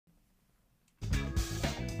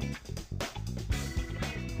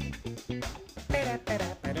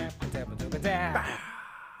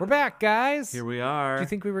We're back, guys. Here we are. Do you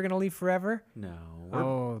think we were going to leave forever?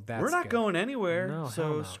 No. That's we're not good. going anywhere. No, hell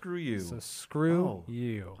so no. screw you. So screw Oh,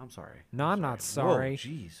 you. I'm sorry. No, I'm not sorry. Whoa,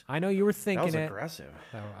 jeez. I know you were That thinking was it. aggressive.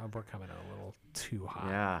 We're coming in a little too hot.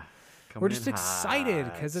 Yeah. We're Coming just in excited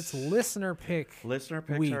hot. because it's listener pick. Listener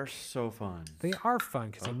picks week. are so fun. They are fun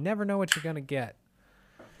because you never know what you're going to get.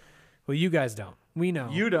 Well, you guys don't. We know.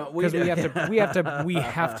 You don't. We Because we do.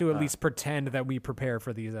 have to at least pretend that we prepare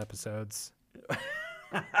for these episodes.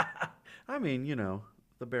 I mean,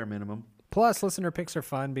 the bare minimum. Plus, listener picks are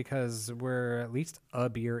fun because we're at least a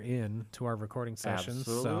beer in to our recording sessions.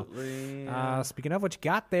 Absolutely. So, speaking of, what you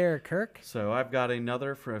got there, Kirk? So I've got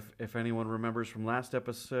another, for if anyone remembers from last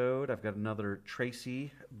episode, I've got another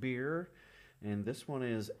Tracy beer. And this one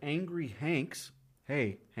is Angry Hank's.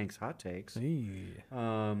 Hey, Hank's Hot Takes.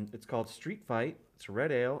 It's called Street Fight. It's a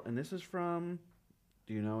red ale. And this is from,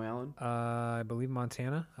 do you know, Alan? I believe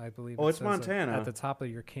Montana. I believe. Oh, it it's says Montana. at the top of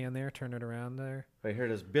your can there. Turn it around there. Right here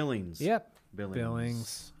it is. Billings. Yep.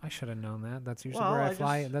 Billings. I should have known that. That's usually Well, where I I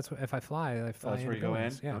fly. just- That's if I fly. I fly that's into where you go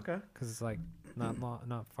Billings. in? Yeah. Okay. Because it's like not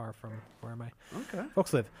far from where my Okay.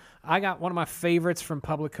 folks live. I got one of my favorites from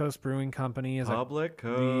Public Coast Brewing Company is Public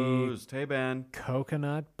Coast. Hey, Ben. a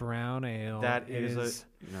coconut brown ale. That It is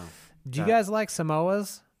Do you guys like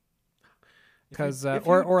Samoas? Because if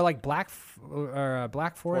or like Black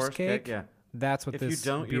Forest Forest cake? cake, yeah. That's what If you this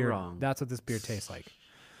don't, beer. you're wrong. That's what this beer tastes like.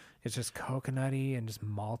 It's just coconutty and just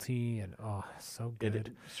malty and so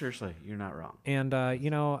good. Seriously, you're not wrong. And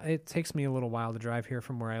it takes me a little while to drive here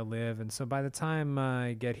from where I live, and so by the time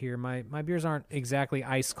I get here, my beers aren't exactly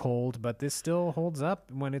ice cold, but this still holds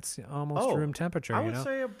up when it's almost room temperature. I would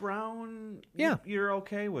say a brown. Yeah. You're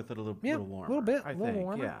okay with it a little warmer. a little bit, I a little think,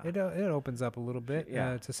 warmer. Yeah. It opens up a little bit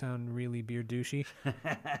Yeah. to sound really beer douchey,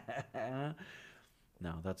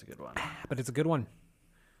 No, that's a good one. but it's a good one.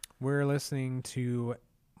 We're listening to,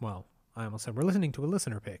 I almost said we're listening to a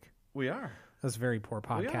listener pick. We are. That's very poor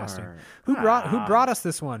podcasting. are. Who brought us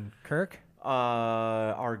this one, Kirk?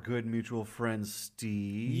 Our good mutual friend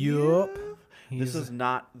Steve. Yup.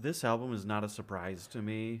 This album is not a surprise to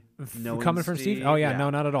me. Coming from Steve? Oh yeah, no,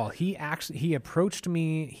 not at all. He approached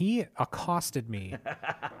me. He accosted me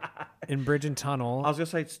in Bridge and Tunnel I was gonna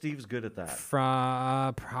say Steve's good at that.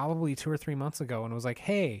 from probably 2 or 3 months ago, and was like,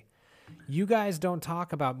 "Hey, you guys don't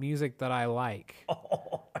talk about music that I like."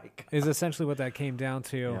 Oh my God. Is essentially what that came down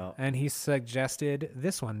to. Yeah. And he suggested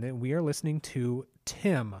this one. That we are listening to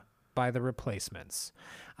Tim by The Replacements.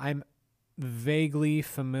 I'm vaguely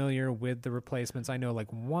familiar with The Replacements. I know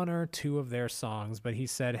like 1 or 2 of their songs, but he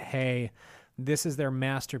said, "Hey, this is their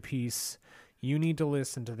masterpiece. You need to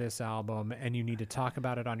listen to this album and you need to talk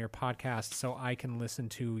about it on your podcast so I can listen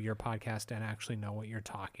to your podcast and actually know what you're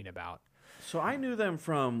talking about." So I knew them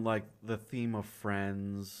from like the theme of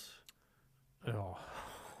Friends. Oh.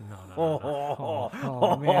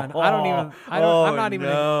 No, man. I'm not even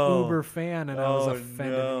an Uber fan, and I was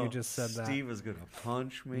offended that you just said that. Steve is gonna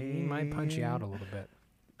punch me. He might punch you out a little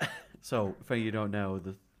bit. So, if you don't know,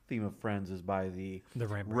 the theme of Friends is by the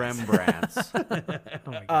Rembrandts.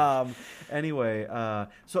 Oh my God. Anyway,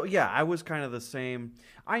 so yeah, I was kind of the same.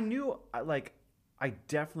 I knew, I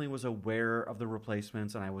definitely was aware of The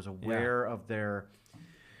Replacements, and I was aware of their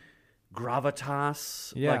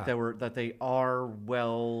gravitas, Yeah. that they are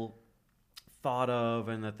well thought of,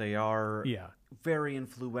 and that they are very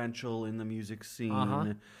influential in the music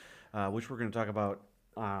scene, which we're going to talk about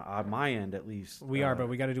on my end at least. We are, but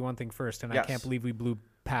we got to do one thing first, and I yes. can't believe we blew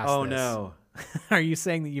past Oh this. no! Are you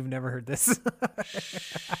saying that you've never heard this?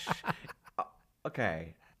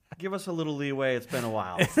 Okay, give us a little leeway. It's been a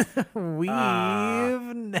while. We've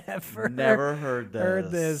never heard this.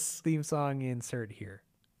 Heard this theme song. Insert here.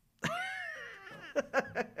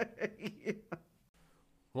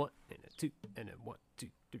 1 and a 2 and a 1, 2,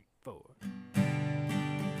 3, 4.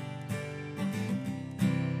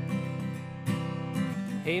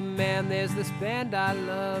 Hey man, there's this band I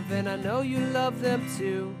love, and I know you love them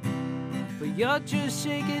too. But you're just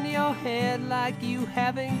shaking your head like you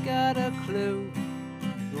haven't got a clue.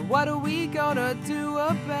 What are we gonna do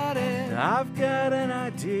about it? I've got an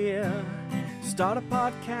idea. Start a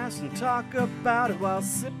podcast and talk about it while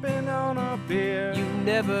sipping on a beer. You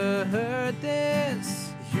never heard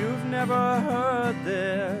this. You've never heard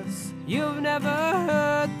this. You've never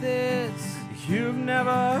heard this. You've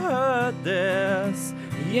never heard this.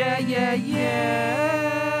 Yeah, yeah,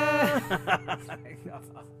 yeah.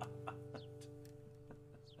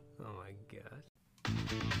 Oh my God.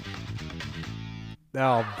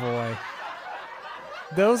 Oh boy.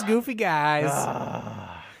 Those goofy guys.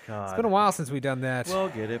 Ah, God. It's been a while since we've done that. We'll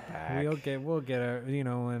get it back. We'll get a,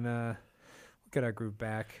 and Get our group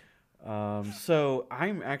back. So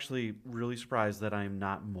I'm actually really surprised that I'm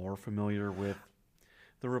not more familiar with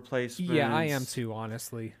the Replacements. Yeah, I am too,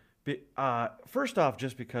 honestly. First off,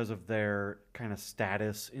 just because of their kind of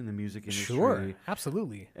status in the music industry. Sure,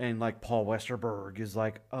 absolutely. And like Paul Westerberg is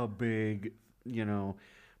like a big,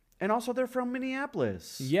 and also they're from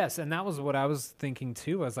Minneapolis. Yes, and that was what I was thinking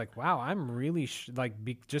too. I was like, wow, I'm really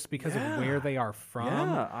just because of where they are from.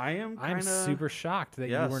 Yeah, I'm super shocked that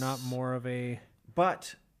you were not more of a.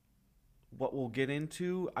 But what we'll get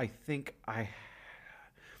into, I think I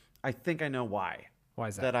know why. Why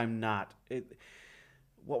is that? That I'm not.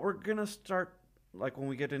 What we're gonna start, like when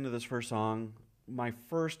we get into this first song, my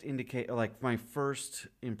first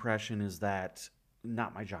impression is that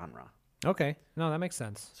not my genre. Okay, no, that makes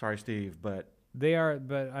sense. Sorry, Steve, but they are.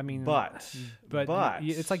 But I mean, but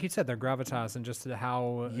it's like you said, their gravitas and just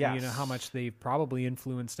how how much they've probably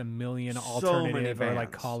influenced a million alternative or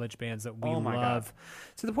like college bands that we love,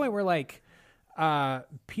 to the point where like.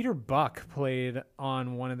 Peter Buck played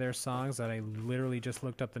on one of their songs that I literally just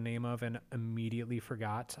looked up the name of and immediately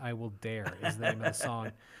forgot. I Will Dare is the name of the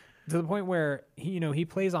song. To the point where he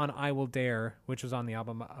plays on I Will Dare, which was on the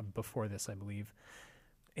album before this, I believe,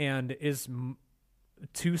 and is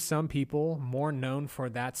to some people more known for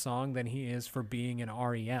that song than he is for being an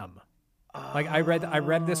REM. Like I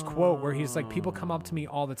read this quote where he's like, people come up to me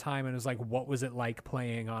all the time and is like, what was it like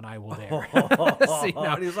playing on I Will Dare?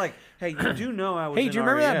 And he's like, hey, you do know I was Hey, do you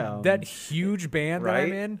remember REM, that huge band that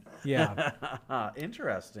I'm in? Yeah.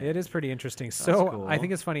 Interesting. It is pretty interesting. That's so cool. I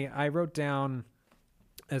think it's funny. I wrote down,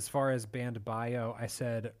 as far as band bio, I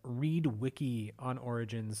said, read wiki on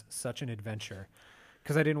Origins, such an adventure.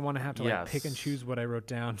 Because I didn't want to have to pick and choose what I wrote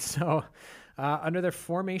down. So under their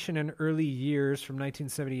formation in early years from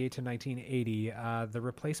 1978 to 1980, the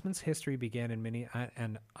Replacements' history began in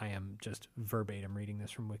and I am just verbatim reading this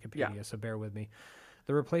from Wikipedia, so bear with me.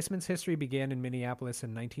 The Replacements' history began in Minneapolis in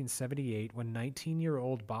 1978 when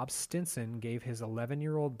 19-year-old Bob Stinson gave his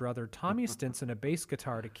 11-year-old brother Tommy Stinson a bass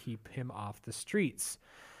guitar to keep him off the streets.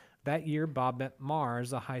 That year, Bob met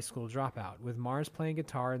Mars, a high school dropout. With Mars playing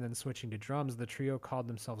guitar and then switching to drums, the trio called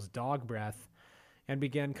themselves Dog Breath and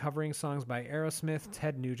began covering songs by Aerosmith,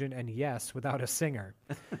 Ted Nugent, and Yes without a singer.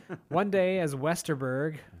 One day, as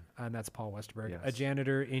Westerberg, and that's Paul Westerberg, a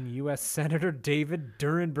janitor in U.S. Senator David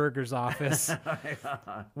Durenberger's office,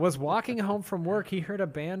 was walking home from work, he heard a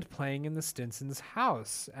band playing in the Stinsons'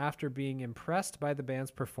 house. After being impressed by the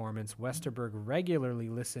band's performance, Westerberg regularly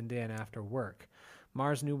listened in after work.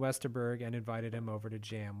 Mars knew Westerberg and invited him over to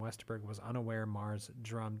jam. Westerberg was unaware Mars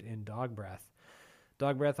drummed in Dog Breath.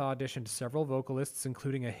 Dog Breath auditioned several vocalists,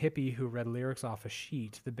 including a hippie who read lyrics off a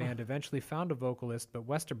sheet. The band eventually found a vocalist, but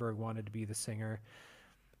Westerberg wanted to be the singer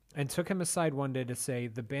and took him aside one day to say,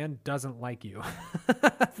 the band doesn't like you.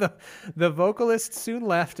 The vocalist soon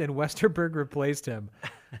left and Westerberg replaced him.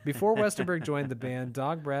 Before Westerberg joined the band,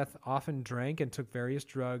 Dog Breath often drank and took various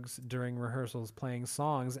drugs during rehearsals, playing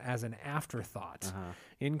songs as an afterthought.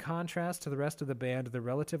 In contrast to the rest of the band, the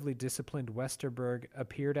relatively disciplined Westerberg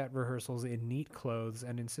appeared at rehearsals in neat clothes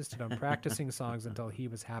and insisted on practicing songs until he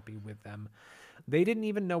was happy with them. They didn't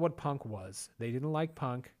even know what punk was. They didn't like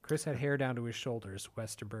punk. Chris had hair down to his shoulders,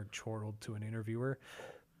 Westerberg chortled to an interviewer.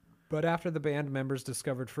 But after the band members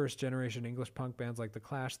discovered first-generation English punk bands like The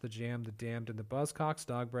Clash, The Jam, The Damned, and The Buzzcocks,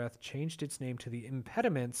 Dog Breath changed its name to The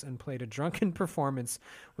Impediments and played a drunken performance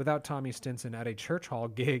without Tommy Stinson at a church hall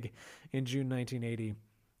gig in June 1980.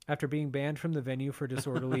 After being banned from the venue for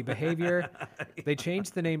disorderly behavior, they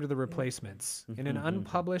changed the name to The Replacements. In an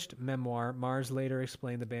unpublished memoir, Mars later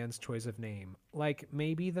explained the band's choice of name. Like,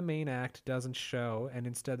 maybe the main act doesn't show, and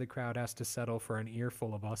instead the crowd has to settle for an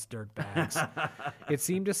earful of us dirtbags. It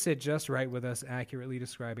seemed to sit just right with us, accurately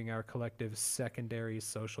describing our collective secondary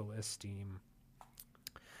social esteem.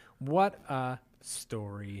 What a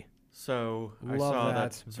story. So, Love I saw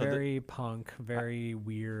that. So very punk, very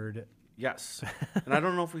weird. Yes. And I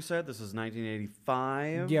don't know if we said this is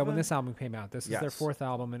 1985. Yeah, when this album came out. This is their fourth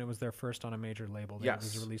album, and it was their first on a major label. That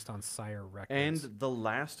was released on Sire Records. And the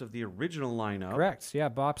last of the original lineup. Correct. Yeah,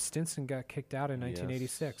 Bob Stinson got kicked out in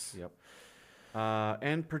 1986. Yep.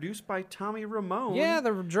 And produced by Tommy Ramone. Yeah,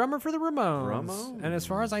 the drummer for the Ramones. And as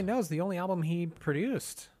far as I know, it's the only album he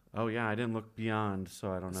produced. Oh, yeah, I didn't look beyond,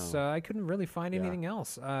 so I don't know. So I couldn't really find anything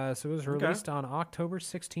else. So it was released on October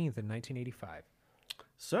 16th in 1985.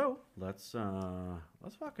 So let's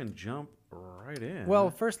fucking jump right in.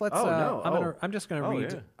 Well, first let's. I'm just gonna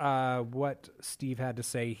read what Steve had to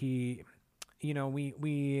say. He,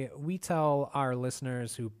 we tell our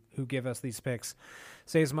listeners who give us these picks,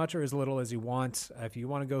 say as much or as little as you want. If you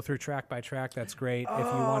want to go through track by track, that's great. If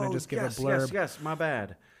you want to just give a blurb, yes, my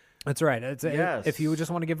bad. That's right. Yes. If you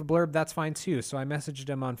just want to give a blurb, that's fine too. So I messaged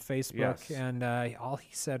him on Facebook, Yes. and all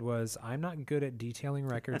he said was, "I'm not good at detailing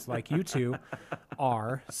records like you two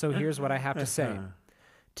are. So here's what I have to say."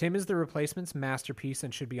 Tim is the Replacement's masterpiece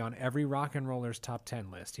and should be on every rock and roller's top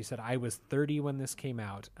 10 list. He said, "I was 30 when this came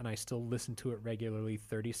out, and I still listen to it regularly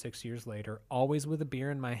 36 years later, always with a beer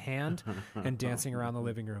in my hand and dancing around the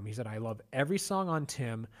living room." He said, "I love every song on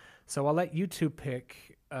Tim, so I'll let you two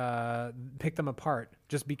pick them apart.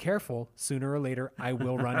 Just be careful. Sooner or later, I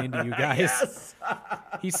will run into you guys." Yes.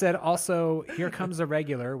 He said also, "Here Comes the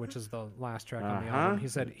Regular," which is the last track on the album. He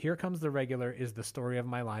said, "Here Comes the Regular is the story of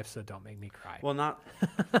my life, so don't make me cry." Well, not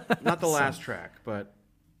the last track, but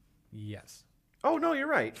Yes. oh no, you're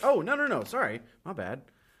right. Oh no, sorry, my bad.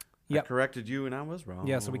 Yep. I corrected you, and I was wrong.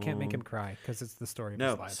 Yeah, so we can't make him cry because it's the story of his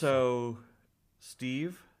No, life. so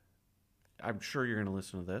Steve, I'm sure you're going to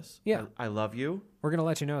listen to this. Yeah. I love you. We're going to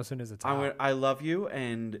let you know as soon as it's out. I love you,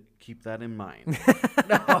 and keep that in mind.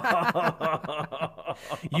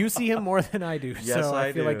 You see him more than I do, Yes, so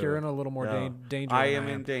I feel like do. you're in a little more No, danger. I than am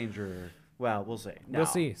in danger. Well, we'll see. We'll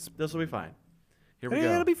see. This will be fine. Here we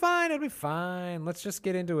It'll go. be fine. It'll be fine. Let's just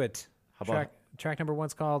get into it. How about Track number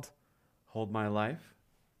one's called Hold My Life?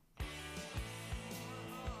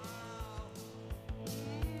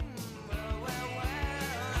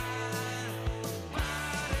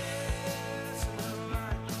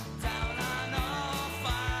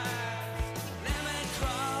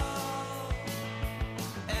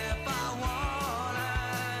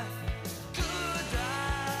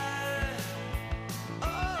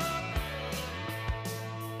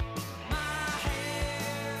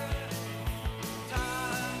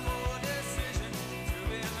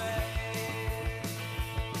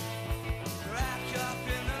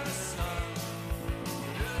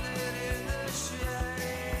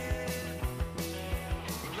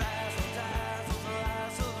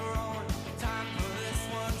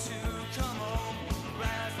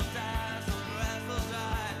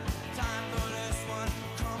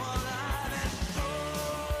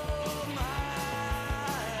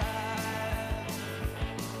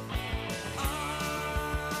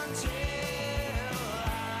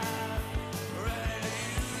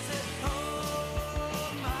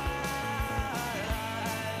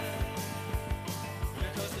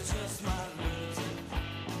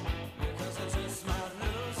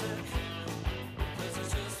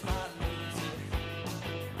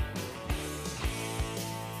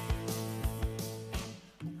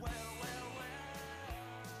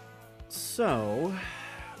 So,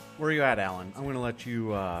 where are you at, Alan? I'm going to let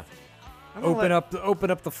you open up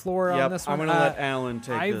the floor on this one. I'm going to let Alan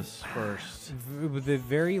take this first. With the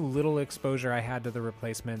very little exposure I had to the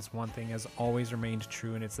Replacements, one thing has always remained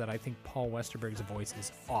true, and it's that I think Paul Westerberg's voice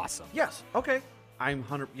is awesome. Yes. Okay. I'm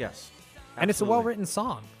 100. Yes. And it's a Absolutely. well-written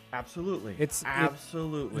song. Absolutely. It's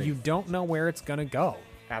absolutely. You don't know where it's gonna go.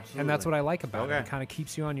 Absolutely. And that's what I like about it. Okay. It kind of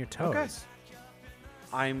keeps you on your toes. Okay.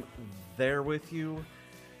 I'm there with you,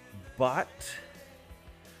 but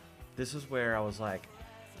this is where I was like,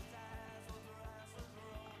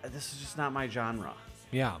 this is just not my genre.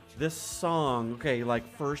 Yeah. This song, okay, like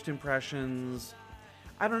first impressions,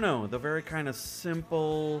 I don't know, the very kind of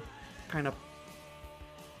simple, kind of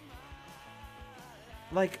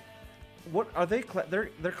like, what are they?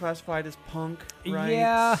 They're classified as punk, right?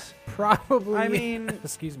 Yeah, probably. I mean,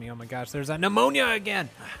 excuse me. Oh my gosh, there's a pneumonia again.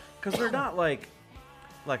 because they're not like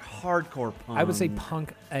hardcore punk. I would say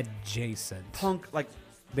punk adjacent. Punk, like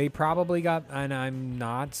they probably got, and I'm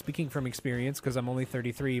not speaking from experience because I'm only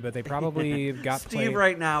 33, but they probably got Steve played.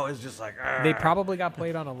 right now is just like, "Argh." They probably got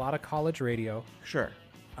played on a lot of college radio. Sure.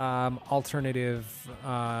 Alternative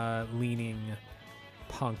leaning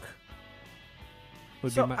punk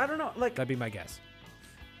would So be my, I don't know, like that'd be my guess.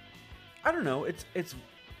 I don't know. It's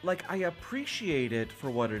like I appreciate it for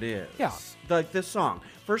what it is. Yeah. Like this song.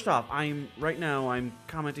 First off, I'm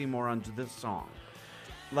commenting more on this song.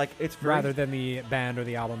 Like it's very, Rather than the band or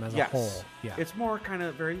the album as yes. a whole. Yeah. It's more kind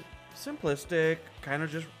of very simplistic, kind of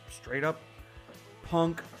just straight up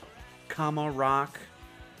punk, rock.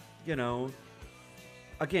 You know.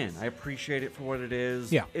 Again, I appreciate it for what it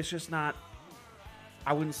is. Yeah. It's just not.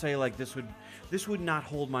 I wouldn't say like this would not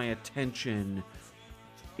hold my attention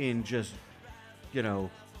in just,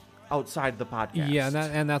 outside the podcast. Yeah,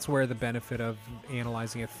 and that's where the benefit of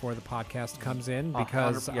analyzing it for the podcast comes in,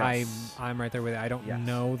 because 100%, I'm right there with it. I don't Yes.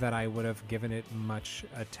 know that I would have given it much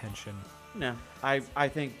attention. No, I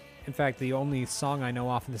think In fact, the only song I know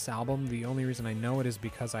off of this album, the only reason I know it is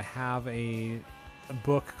because I have a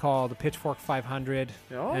book called Pitchfork 500,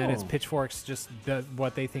 and it's Oh. Pitchfork's just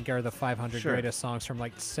what they think are the 500 Sure. greatest songs from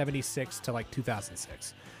like 76 to like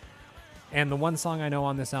 2006. And the one song I know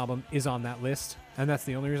on this album is on that list, and that's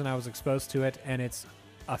the only reason I was exposed to it. And it's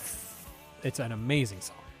an amazing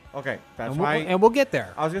song. Okay, that's And why. we'll get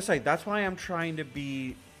there. I was gonna say that's why I'm trying to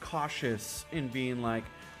be cautious in being like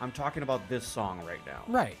I'm talking about this song right now.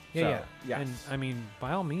 Right. Yeah. So, yeah. yes. And I mean,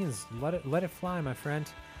 by all means, let it fly, my friend.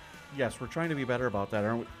 Yes, we're trying to be better about that,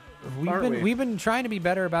 aren't we? We've been trying to be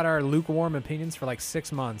better about our lukewarm opinions for like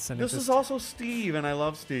 6 months, and This is also Steve, and I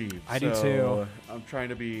love Steve. I do too. I'm trying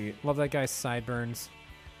to be. Love that guy's sideburns.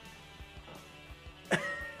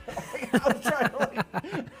 I'm trying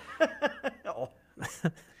to oh.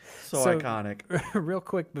 So iconic. Real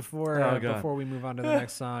quick before we move on to the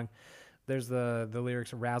next song, there's the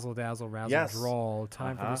lyrics razzle dazzle razzle Yes. droll.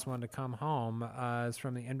 Time for this one to come home. Is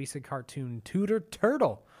from the NBC cartoon Tudor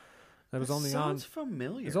Turtle. That was only Sounds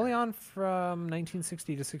familiar. It was only on from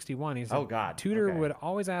 1960 to 61. He said, Oh, God. Tudor Okay. would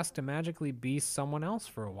always ask to magically be someone else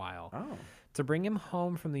for a while. Oh. To bring him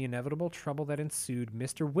home from the inevitable trouble that ensued,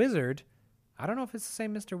 Mr. Wizard, I don't know if it's the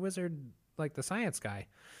same Mr. Wizard like the science guy,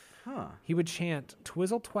 Huh. he would chant,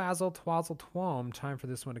 twizzle, twazzle, twazzle, twom, time for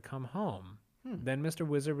this one to come home. Then Mr.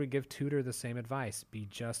 Wizard would give Tudor the same advice, be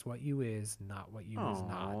just what you is, not what you is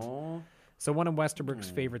not. Aw. So one of Westerberg's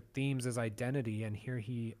favorite themes is identity, and here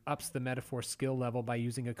he ups the metaphor skill level by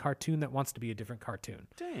using a cartoon that wants to be a different cartoon.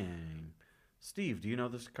 Dang. Steve, do you know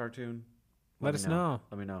this cartoon? Let us know.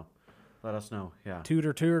 Let me know. Let us know. Yeah.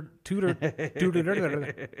 Tudor Turtle.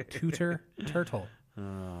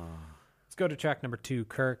 Let's go to track number 2,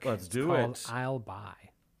 Kirk. Let's It's do called it. I'll Buy.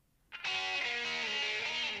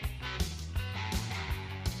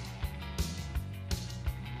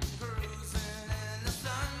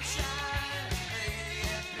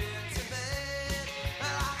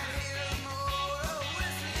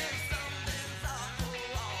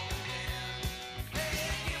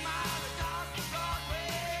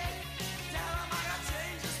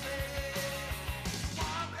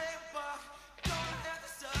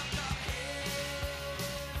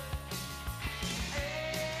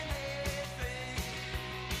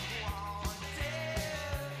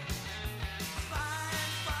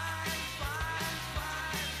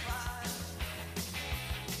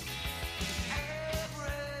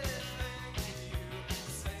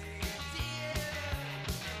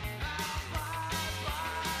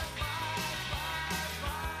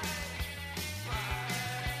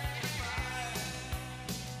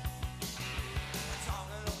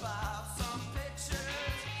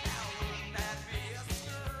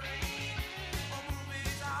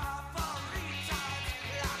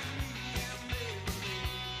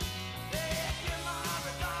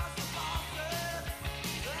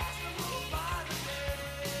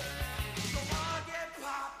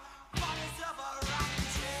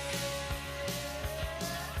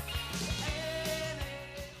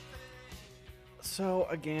 So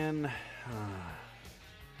again,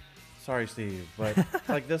 sorry, Steve, but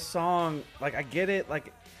like this song, like I get it,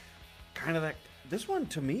 like kind of that. This one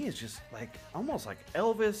to me is just like almost like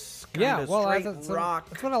Elvis, kind of straight rock.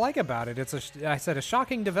 That's what I like about it. It's a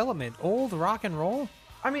shocking development. Old rock and roll.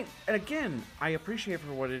 I mean, and again, I appreciate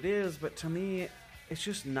for what it is, but to me, it's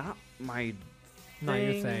just not my Not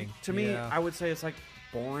your thing. To me, Yeah. I would say it's like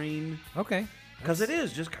boring Okay. because it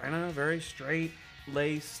is just kind of very straight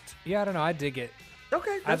laced. Yeah, I don't know. I dig it.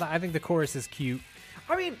 Okay, I think the chorus is cute.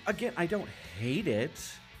 I mean, again, I don't hate it.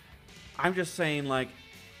 I'm just saying, like,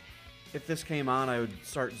 if this came on, I would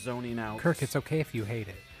start zoning out. Kirk, it's okay if you hate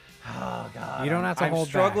it. Oh God, You don't have to I'm hold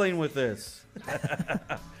struggling with this.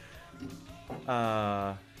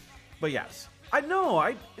 But yes,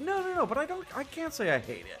 no, but I can't say I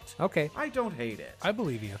hate it. Okay. I don't hate it. I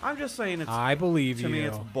believe you. I'm just saying it's. I believe to you. me,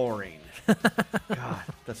 it's boring. God,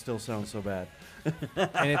 that still sounds so bad.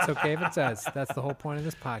 And it's okay if it does. That's the whole point of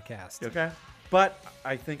this podcast. Okay, but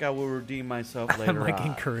I think I will redeem myself later. I'm like on.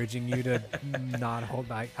 encouraging you to not hold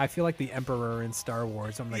back. I feel like the Emperor in Star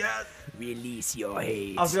Wars. I'm like, Yes. release your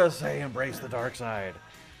hate. I was gonna say embrace the dark side.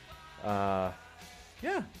 Yeah.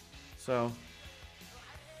 So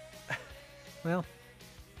Well,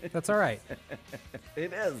 that's all right.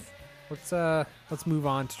 it is. Let's move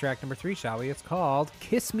on to track number 3, shall we? It's called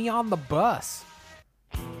 "Kiss Me on the Bus."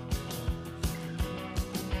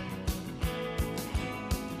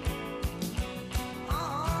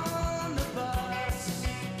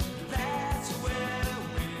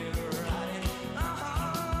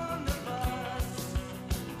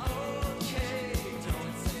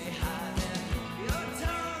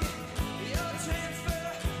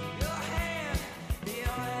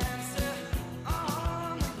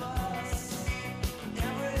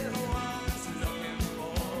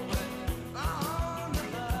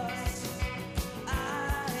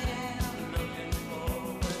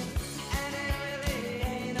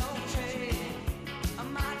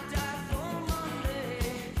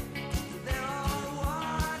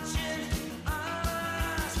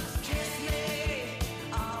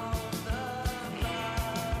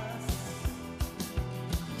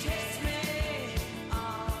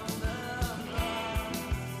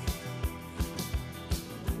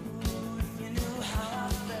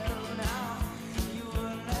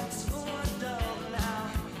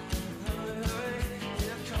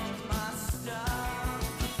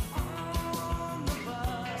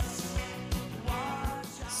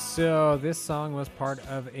 So this song was part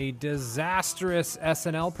of a disastrous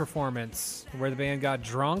SNL performance where the band got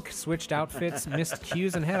drunk, switched outfits, missed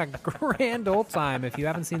cues, and had a grand old time. If you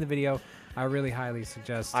haven't seen the video, I really highly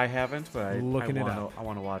suggest I haven't, but looking it up. I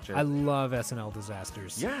want to watch it. I love SNL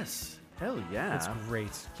disasters. Yes. Hell yeah. It's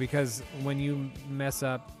great because when you mess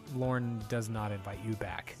up, Lorne does not invite you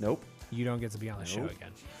back. Nope. You don't get to be on the show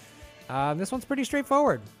again. This one's pretty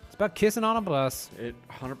straightforward. It's about kissing on a bus. It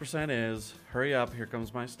 100% is. Hurry up. Here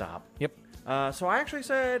comes my stop. Yep. So I actually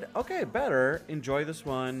said, okay, better. Enjoy this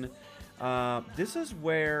one. This is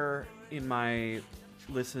where, in my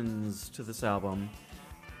listens to this album,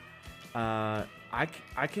 I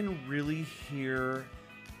can really hear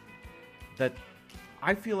that.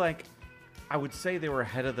 I feel like I would say they were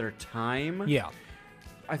ahead of their time. Yeah.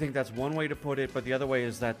 I think that's one way to put it, but the other way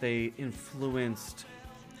is that they influenced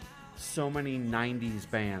so many 90s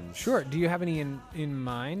bands. Sure. Do you have any in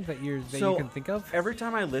mind that you can think of? Every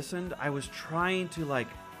time I listened, I was trying to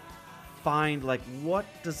find what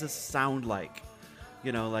does this sound like?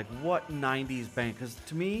 You know, like what 90s band? Because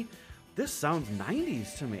to me, this sounds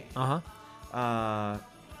 90s to me.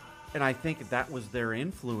 And I think that was their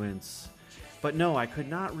influence. But no, I could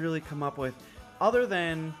not really come up with, other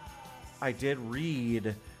than I did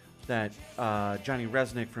read that Johnny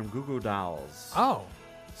Resnick from Goo Goo Dolls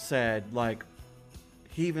said,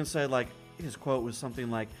 he even said, his quote was something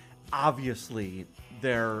like, obviously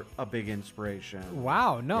they're a big inspiration.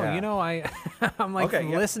 Wow. No, Yeah. I'm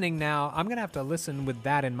listening now. I'm going to have to listen with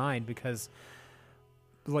that in mind because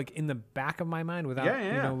in the back of my mind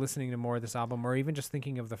without, listening to more of this album or even just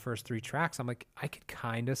thinking of the first 3 tracks, I'm like, I could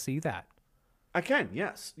kind of see that. I can,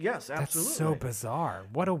 yes, absolutely. That's so bizarre.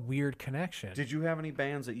 What a weird connection. Did you have any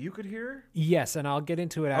bands that you could hear? Yes, and I'll get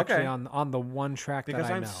into it actually on the one track because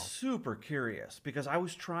that I know. Because I'm super curious, because I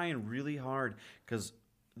was trying really hard, because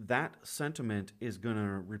that sentiment is going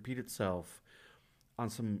to repeat itself on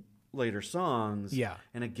some later songs. Yeah.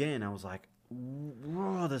 And again, I was like,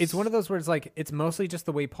 whoa, this... It's one of those where it's mostly just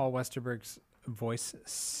the way Paul Westerberg's voice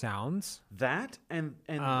sounds. That and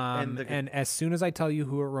as soon as I tell you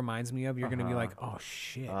who it reminds me of, you're going to be like, oh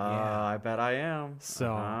shit, yeah. I bet I am.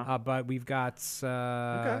 So, but we've got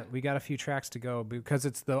we got a few tracks to go because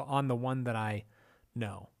it's on the one that I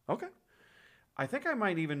know. Okay. I think I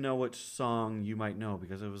might even know which song you might know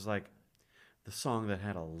because it was the song that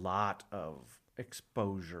had a lot of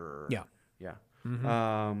exposure. Yeah. Yeah.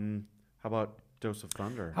 Mm-hmm. How about Dose of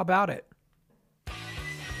Thunder? How about it?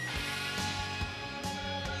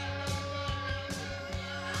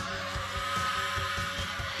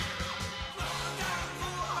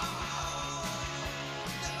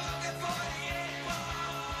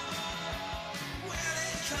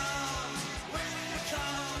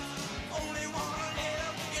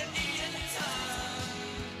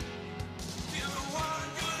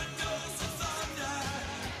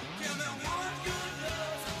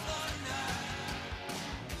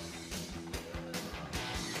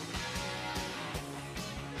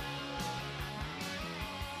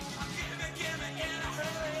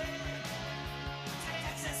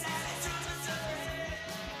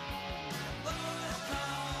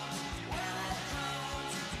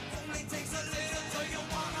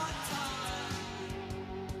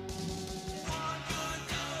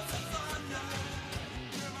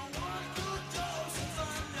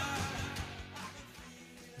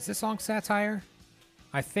 Is this song satire?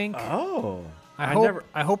 I think. Oh,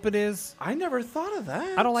 I hope it is. I never thought of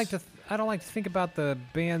that. I don't like to think about the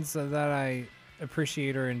bands that I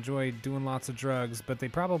appreciate or enjoy doing lots of drugs, but they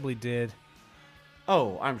probably did.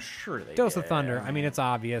 Oh, I'm sure they Dose did. of Thunder. I mean, it's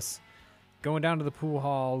obvious. Going down to the pool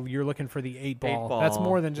hall, you're looking for the 8-ball. 8-ball, That's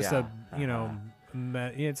more than just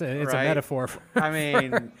it's a metaphor. I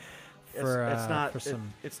mean,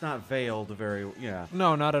 it's not veiled very. Yeah.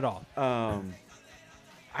 No, not at all.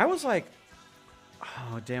 I was like,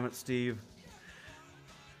 oh, damn it, Steve.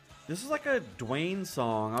 This is like a Dwayne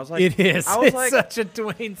song. I was like, it is. I was it's such a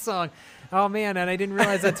Dwayne song. Oh, man, and I didn't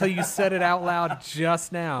realize that until you said it out loud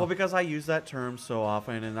just now. Well, because I use that term so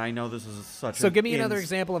often, and I know this is such So give me another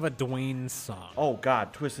example of a Dwayne song. Oh,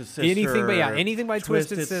 God, Twisted Sister. Anything by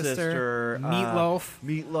Twisted Sister,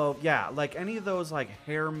 Meatloaf, yeah, like any of those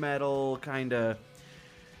hair metal kind of,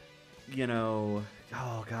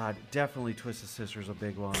 oh, God, definitely Twisted Sister's a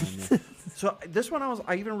big one. So this one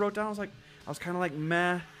I even wrote down, I was kind of like,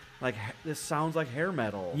 meh, this sounds like hair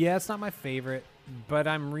metal. Yeah, it's not my favorite, but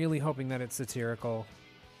I'm really hoping that it's satirical.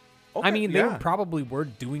 Okay, I mean, they probably were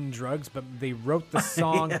doing drugs, but they wrote the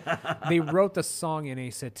song. They wrote the song in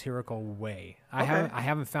a satirical way. I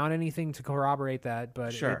haven't found anything to corroborate that,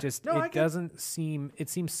 but sure. It doesn't seem. It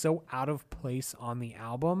seems so out of place on the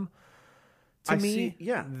album to I me see,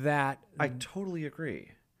 yeah. that I totally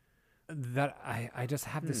agree. I just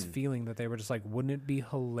have this feeling that they were just like, wouldn't it be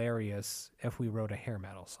hilarious if we wrote a hair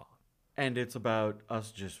metal song? And it's about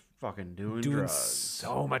us just fucking doing drugs.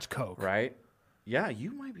 So much coke. Right? Yeah,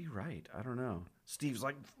 you might be right. I don't know. Steve's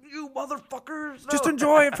like, you motherfuckers. Just no."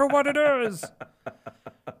 enjoy it for what it is.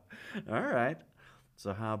 All right.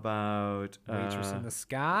 So how about Waitress in the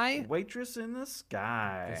Sky? Waitress in the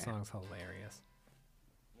Sky? This song's hilarious.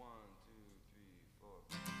 1, 2,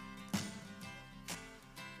 3, 4.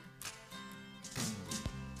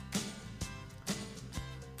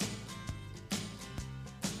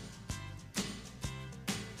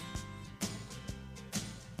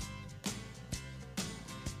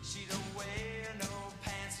 She don't wear no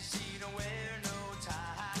pants, she don't wear no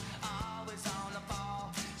tie. Always on the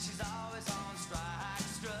ball, she's always on strike.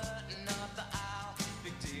 Strutting up the aisle,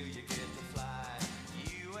 big deal, you get to fly.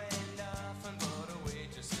 You ain't nothing but a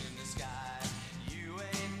waitress in the sky. You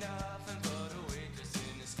ain't nothing but a waitress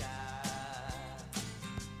in the sky.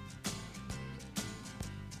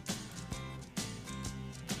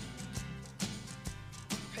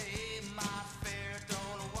 Pay my fare,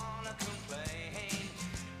 don't wanna complain.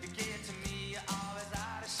 You get to me, you're always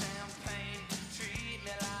out of champagne. Treat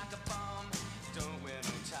me like a bum, don't wear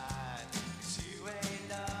no tie. 'Cause you ain't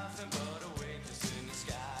nothing but a waitress in the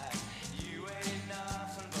sky. You ain't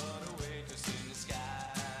nothing but a waitress in the sky.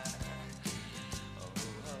 Oh,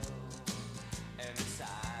 oh. And the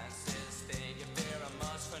sign says thank you very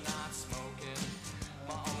much for not smoking.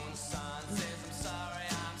 My own son says I'm sorry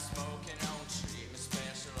I'm smoking. Don't treat me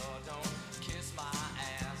special or don't kiss my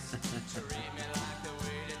ass. Treat me like the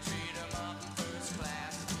way they treat 'em up in first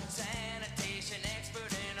class. Sanitation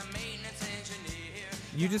expert and a maintenance engineer.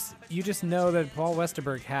 You just know that Paul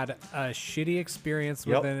Westerberg had a shitty experience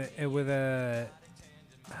with with a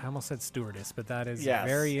I almost said stewardess, but that is Yes.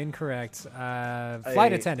 very incorrect.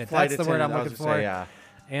 Flight attendant. That's the word I'm looking for. Yeah.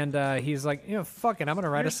 And he's like, fuck it, I'm gonna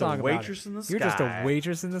write You're a just a song about waitress it. in the You're just a sky.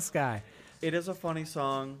 waitress in the sky. It is a funny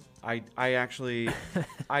song. I actually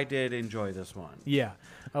I did enjoy this one. Yeah,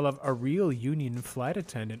 I love a real union flight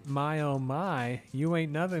attendant. My oh my, you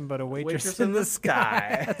ain't nothing but a waitress, in the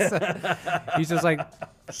sky. He's just like,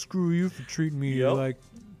 screw you for treating me Yep. like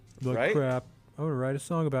Right? crap. I'm gonna write a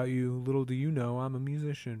song about you. Little do you know, I'm a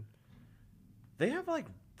musician. They have like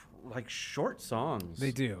short songs.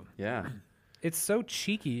 They do. Yeah. It's so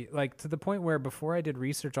cheeky, like to the point where before I did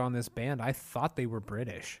research on this band, I thought they were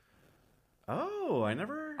British. Oh, I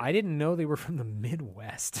never. I didn't know they were from the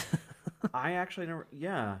Midwest. I actually never.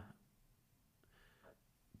 Yeah.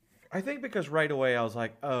 I think because right away I was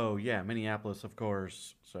like, oh yeah, Minneapolis, of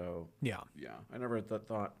course. So Yeah. I never had that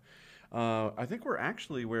thought. I think we're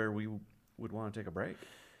actually where we would want to take a break.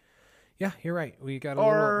 Yeah, you're right. We got a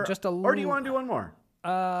Or little, just a little. Or do you want to do one more?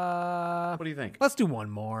 What What do you think? Let's do one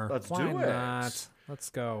more. Let's Why do it. not? Let's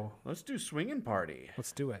go. Let's do Swingin' Party.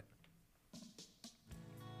 Let's do it.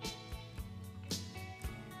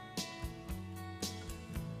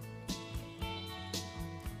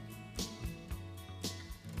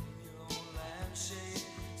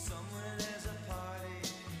 Somewhere there's a party.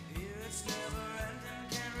 Here it's never ending.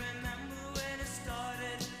 Can't remember when it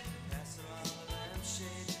started. Pass around the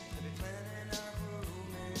lampshade. They'll be planning up a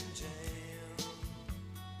room in jail.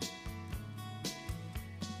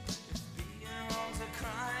 If being wrong's a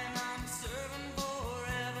crime, I'm serving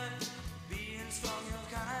forever. Being strong, you're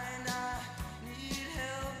kind. I need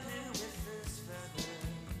help here with this feather.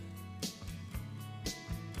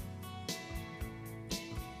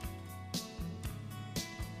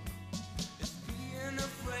 Being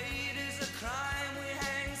afraid is a crime. We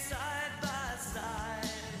hang side by side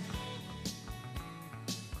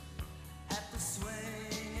at the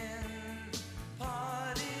swinging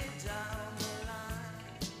party down the line.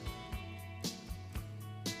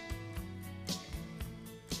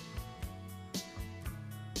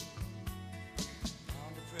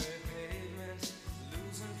 On the prairie pavement,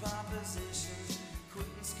 losing propositions,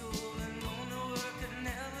 quitting school and going to work and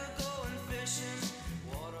never going fishing.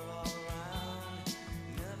 Water all around,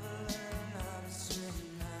 never learn how to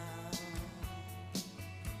swim now.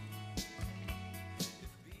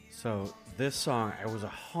 So this song, I was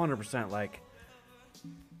 100% like,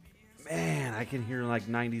 man, I can hear like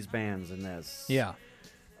 90s bands in this. Yeah.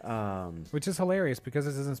 Which is hilarious because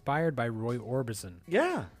this is inspired by Roy Orbison.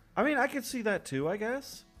 Yeah. I mean, I could see that too, I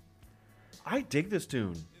guess. I dig this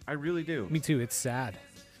tune. I really do. Me too. It's sad.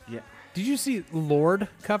 Yeah. Did you see Lorde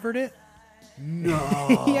covered it?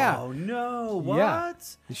 No. Yeah. No. What? Yeah.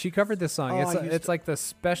 She covered this song. Oh, It's like the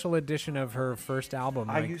special edition of her first album.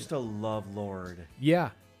 I like- used to love Lord. Yeah.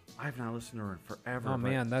 I've not listened to her in forever. Oh but-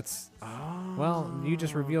 man, that's well. You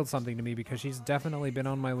just revealed something to me because she's definitely been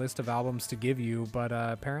on my list of albums to give you, but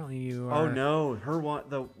apparently you are. Oh no, her one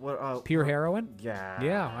the what? Pure Heroin. Yeah.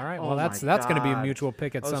 Yeah. All right. Well, Oh that's my going to be a God. mutual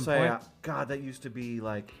pick at I would some say, point. God, that used to be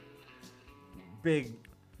like big,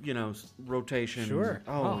 rotation. Sure.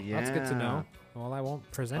 Oh yeah. That's good to know. Well, I won't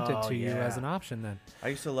present it Oh, to you as yeah. an option then. I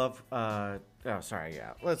used to love. Sorry.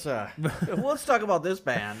 Yeah. Let's let's talk about this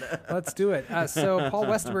band. Let's do it. So Paul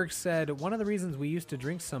Westerberg said one of the reasons we used to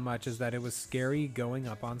drink so much is that it was scary going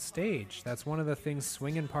up on stage. That's one of the things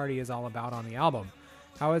Swingin' Party is all about on the album.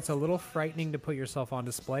 How it's a little frightening to put yourself on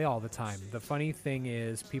display all the time. The funny thing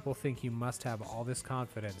is, people think you must have all this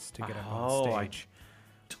confidence to get up on stage.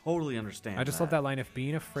 Totally understand. I just love that line. If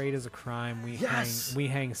being afraid is a crime, Yes. we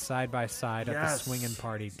hang side by side at the Yes. Swingin'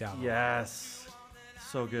 Party demo. Yes.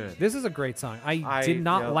 So good. This is a great song. I I- did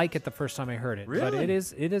not yep. like it the first time I heard it, but Really? it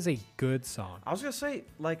is a good song. I was gonna say,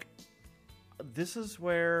 like, this is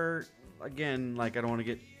where, again, like, I don't want to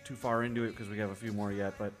get too far into it because we have a few more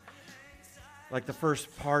yet, but like the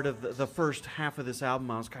first part of the first half of this album,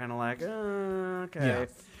 I was kind of like, okay, Yeah. and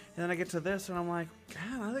then I get to this, and I'm like,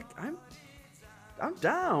 God, I think I'm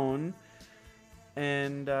down,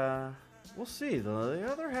 and we'll see. The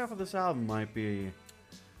other half of this album might be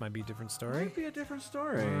Might be a different story. a different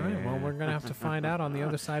story. All right. Well, we're gonna have to find out on the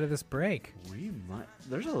other side of this break. We might.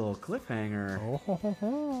 There's a little cliffhanger. Oh, ho, ho,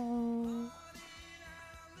 ho.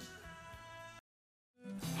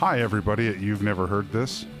 Hi, everybody at You've Never Heard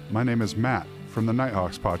This. My name is Matt from the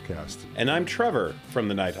Nighthawks Podcast. And I'm Trevor from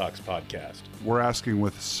the Nighthawks Podcast. We're asking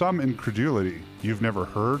with some incredulity, you've never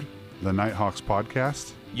heard the Nighthawks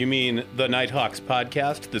Podcast? You mean the Nighthawks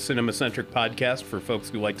Podcast, the cinema-centric podcast for folks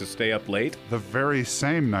who like to stay up late? The very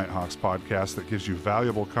same Nighthawks Podcast that gives you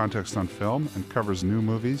valuable context on film and covers new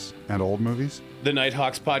movies and old movies? The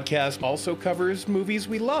Nighthawks Podcast also covers movies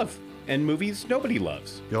we love and movies nobody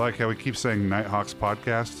loves. You like how we keep saying Nighthawks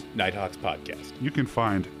Podcast? Nighthawks Podcast. You can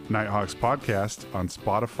find Nighthawks Podcast on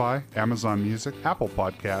Spotify, Amazon Music, Apple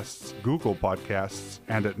Podcasts, Google Podcasts,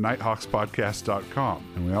 and at nighthawkspodcast.com.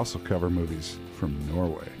 And we also cover movies from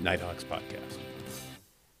Norway. Nighthawks Podcast.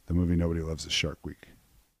 The movie nobody loves is Shark Week.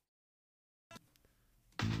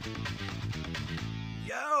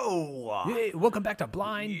 Yo, Hey, welcome back to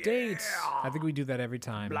Blind Dates. I think we do that every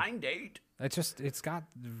time. blind date. It's got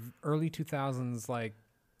early 2000s like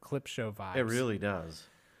clip show vibes. It really does.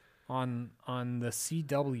 on the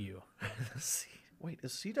CW. Wait,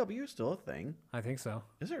 is CW still a thing? I think so.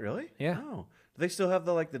 Is it really? Yeah. Oh, do they still have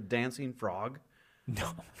the dancing frog No,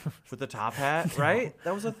 with the top hat? Right,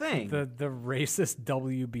 that was a thing. the racist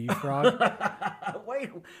WB frog. Wait,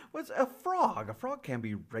 what's a frog? A frog can't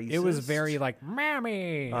be racist. It was very like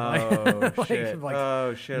mammy. Oh like, shit! like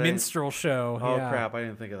oh shit! I- minstrel show. Oh yeah. crap! I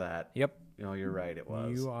didn't think of that. Yep. No, you're right. It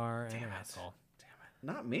was. You are an asshole.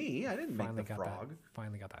 Not me. I didn't Finally make the got frog. that.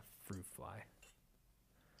 Finally got that fruit fly.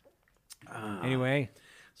 Anyway,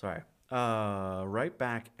 Sorry. Right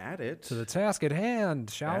back at it. to the task at hand,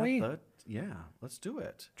 shall At we? yeah, let's do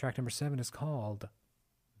it. Track number 7 is called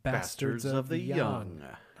Bastards of the Young.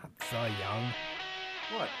 Not the Young.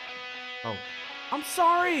 What? Oh, I'm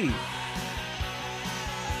sorry.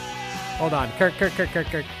 Hold on. Kirk.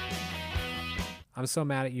 I'm so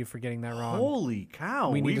mad at you for getting that wrong. Holy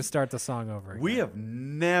cow! we need to start the song over. We have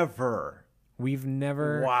never. We've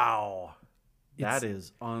never. Wow. It's- That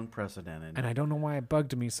is unprecedented. And I don't know why it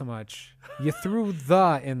bugged me so much. You threw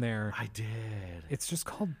the in there. I did. It's just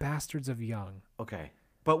called Bastards of Young. Okay.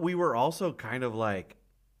 But we were also kind of like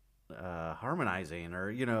harmonizing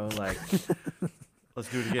or, like, let's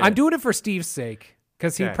do it again. I'm doing it for Steve's sake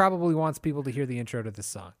because he Okay. probably wants people to hear the intro to this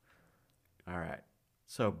song. All right.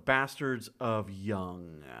 So, Bastards of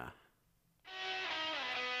Young.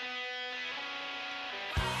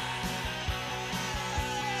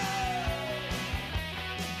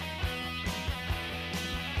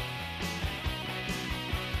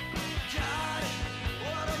 God,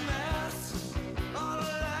 what a mess on a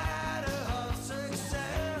ladder of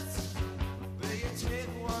success. Where you take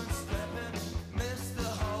one step and miss the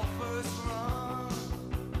whole first rung.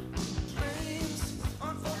 Dreams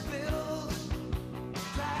unfulfilled,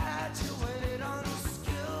 graduated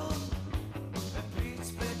unskilled.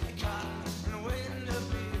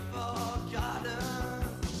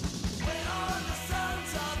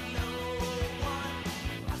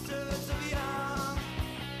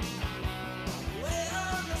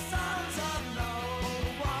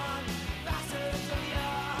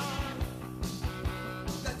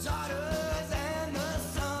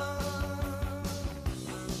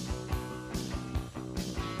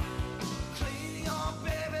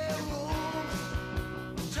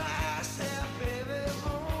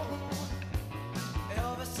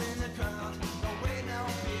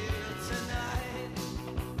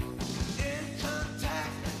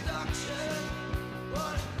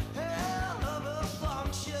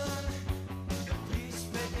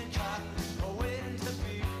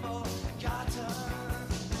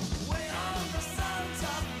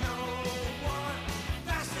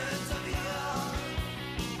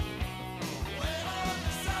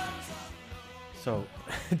 So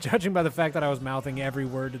Judging by the fact that I was mouthing every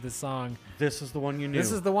word to the song, this is the one you knew.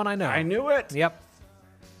 this is the one I know. I knew it. Yep.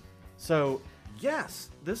 So yes,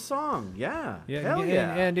 this song. Yeah. Yeah. Hell and,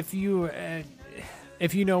 yeah. and if you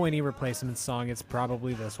know any replacement song, it's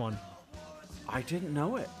probably this one. I didn't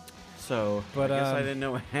know it. So But, I guess I um, didn't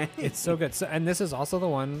know it. It's so good. So, and this is also the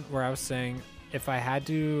one where I was saying if I had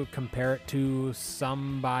to compare it to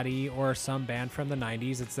somebody or some band from the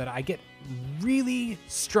 90s, it's that I get really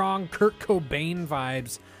strong Kurt Cobain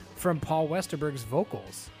vibes from Paul Westerberg's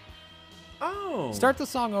vocals. Oh. Start the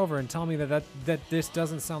song over and tell me that this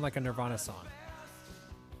doesn't sound like a Nirvana song.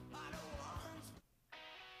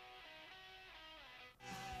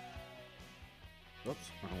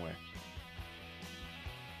 Oops, wrong way.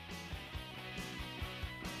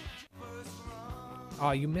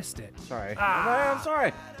 Oh, you missed it. Sorry. I'm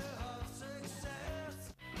sorry.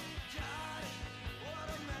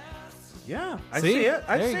 Yeah, I See? see it.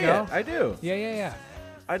 I There you see go. it. I do. Yeah.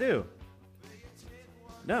 I do.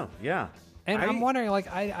 No, yeah. And I'm wondering, like,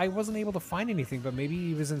 I wasn't able to find anything, but maybe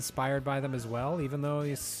he was inspired by them as well, even though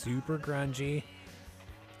he's super grungy.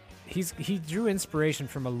 He drew inspiration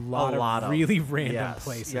from a lot of really random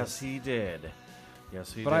places. Yes, he did.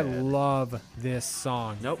 Yes, he But did. I love this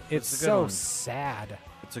song. Nope, It's it's a good so one. sad.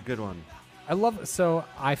 It's a good one. I love so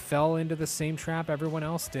I fell into the same trap everyone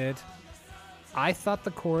else did. I thought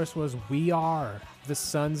the chorus was "We are the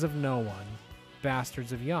sons of no one,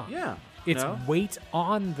 bastards of young." Yeah. It's no? "Wait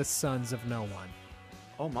on the sons of no one."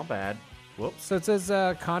 Oh, my bad. Whoops. So it says,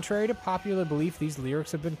 contrary to popular belief, these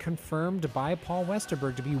lyrics have been confirmed by Paul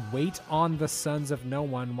Westerberg to be "Wait on the sons of no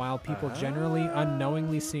one," while people generally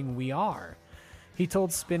unknowingly sing "We are." He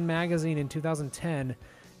told Spin Magazine in 2010,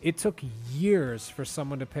 "It took years for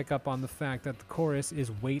someone to pick up on the fact that the chorus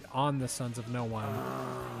is "Wait on the sons of no one."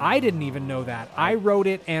 I didn't even know that. I wrote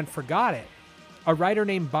it and forgot it. A writer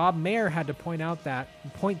named Bob Mayer had to point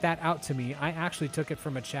that out to me. I actually took it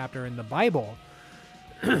from a chapter in the Bible,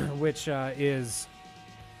 which is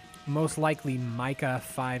most likely Micah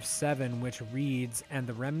 5:7, which reads, "And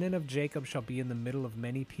the remnant of Jacob shall be in the middle of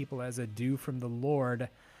many people as a dew from the Lord,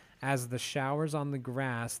 as the showers on the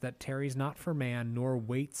grass that tarries not for man, nor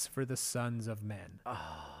waits for the sons of men."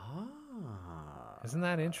 Isn't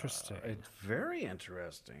that interesting? It's very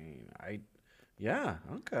interesting. Yeah,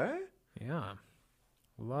 okay. Yeah.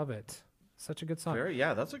 Love it. Such a good song.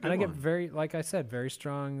 That's a good And I one. get very, like I said, very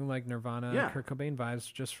strong, like Nirvana, Yeah. Kurt Cobain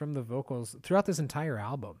vibes just from the vocals throughout this entire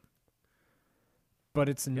album. But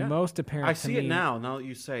it's Yeah. most apparent I to see me. it now that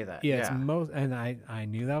you say that. Yeah, it's most, and I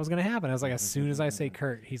knew that was going to happen. I was like, as soon as I say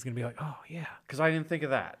Kurt, he's going to be like, oh, yeah. Because I didn't think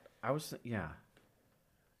of that.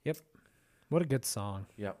 Yep. What a good song.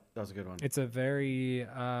 Yep, that was a good one. It's a very,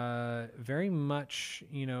 very much,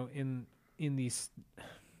 in these,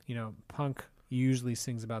 punk usually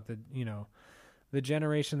sings about the, the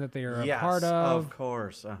generation that they are a part of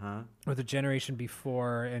course. Uh-huh. or the generation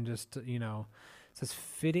before, and just, it says,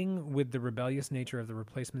 fitting with the rebellious nature of the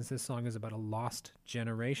Replacements, this song is about a lost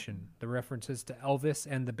generation. The references to Elvis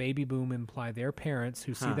and the baby boom imply their parents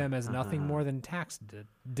who see them as nothing more than tax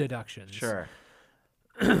deductions. Sure.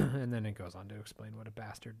 And then it goes on to explain what a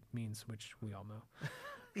bastard means, which we all know.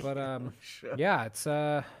 But yeah, it's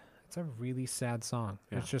a really sad song.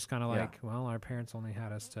 Yeah. It's just kind of Yeah. like, well, our parents only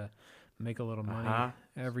had us to make a little money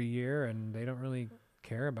every year, and they don't really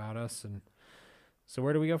care about us. And so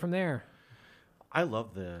where do we go from there? I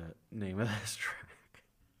love the name of this track.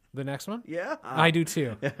 The next one? Yeah. I do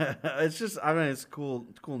too. It's just, it's cool.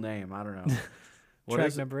 It's a cool name. I don't know. What Track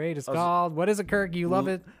is it? number 8 is I was- called, what is it, Kirk? You love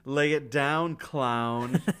it? Lay it down,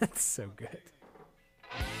 clown. That's so good.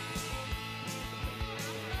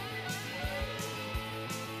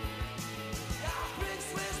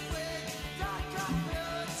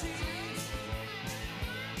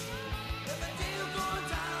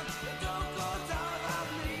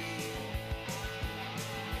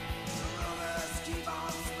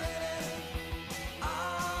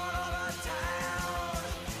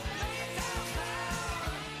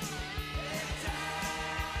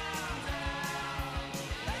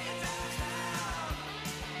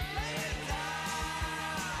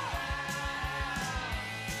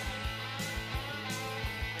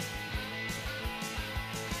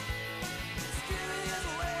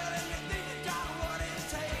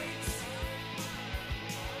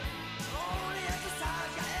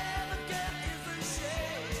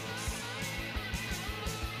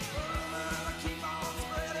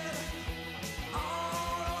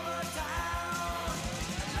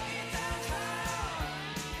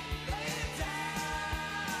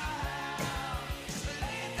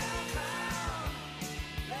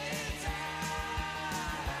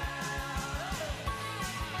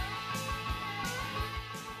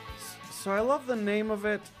 So I love the name of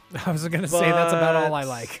it. I was going to say that's about all I But-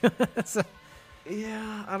 like. So-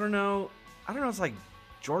 Yeah, I don't know. It's like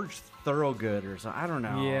George Thorogood or something. I don't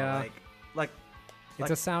know. Yeah. Like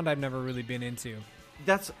it's a sound I've never really been into.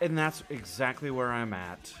 that's exactly where I'm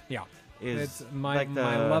at. Yeah. Is It's my like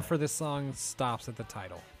my love for this song stops at the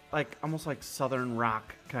title. like almost like southern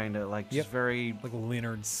rock kind of like Yep. just very Like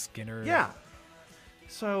Leonard Skinner. yeah.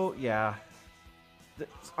 So yeah,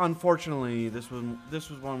 unfortunately this was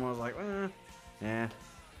one where I was like, yeah,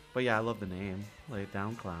 but yeah, I love the name, Lay It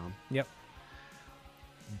Down Clown. Yep.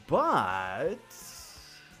 But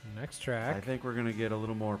Next track. I think we're gonna get a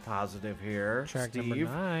little more positive here. Track Steve, number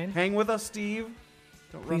 9. hang with us, Steve.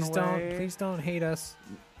 Don't Please run away. please don't hate us.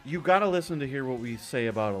 You got to listen to hear what we say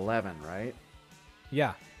about 11, right?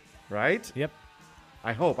 Yeah. Right? Yep.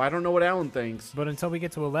 I hope. I don't know what Alan thinks. But until we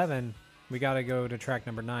get to 11, we got to go to track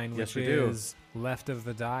number 9, Yes, which we do. is Left of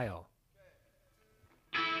the Dial.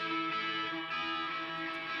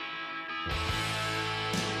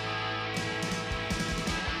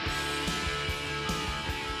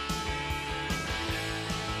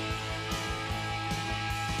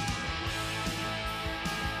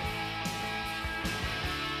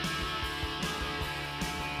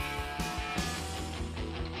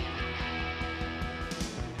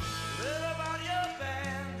 Read about your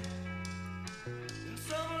band in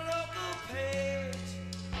some local page.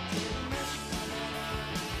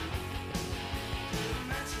 Didn't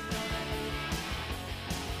mention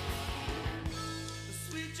the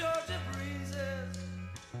sweet Georgia breezes,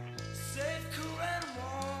 safe, cool, and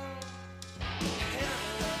warm.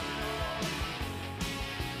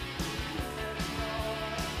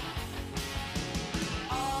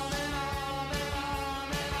 On and on and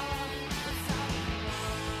on and on. The sound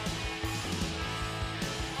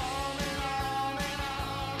on and on and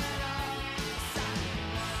on and on.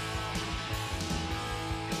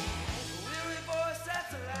 Weary voice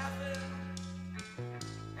that's laughing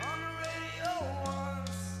on the radio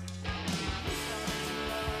once.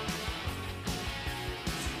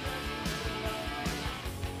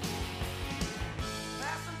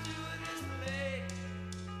 Passing through a display,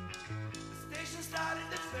 the station started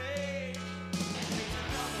to fade. It's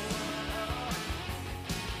another one up.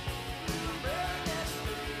 The very next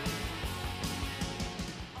day.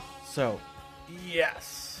 So,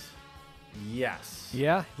 yes. Yes.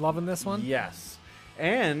 Yeah, loving this one? Yes.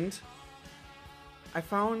 And I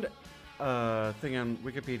found a thing on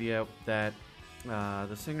Wikipedia that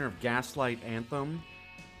the singer of Gaslight Anthem,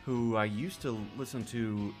 who I used to listen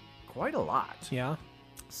to quite a lot, Yeah.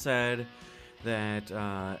 said that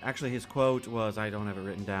actually his quote was, I don't have it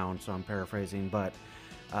written down, so I'm paraphrasing, but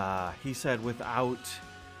he said without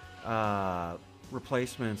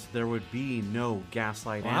replacements, there would be no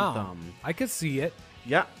Gaslight Wow. Anthem. I could see it.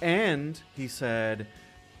 Yeah, and he said,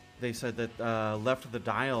 they said that Left of the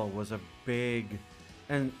Dial was a big,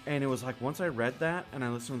 and it was like once I read that and I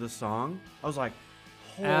listened to this song, I was like,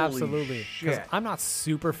 holy Absolutely. Because shit. I'm not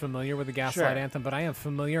super familiar with the Gaslight Sure. Anthem, but I am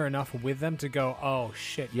familiar enough with them to go, oh,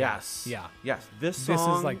 shit. Yes. Yeah. Yes. This This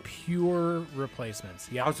song, is like pure replacements.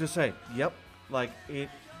 Yeah. I was just say, yep, like it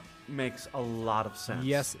makes a lot of sense.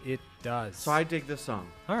 Yes, it does. So I dig this song.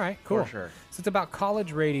 All right, cool. For sure. So it's about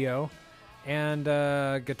college radio and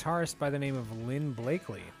a guitarist by the name of Lynn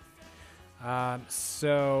Blakely. According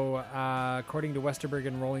to Westerberg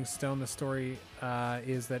and Rolling Stone, the story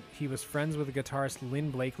is that he was friends with the guitarist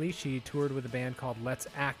Lynn Blakely. She toured with a band called Let's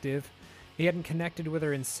Active. He hadn't connected with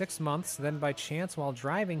her in 6 months. Then, by chance, while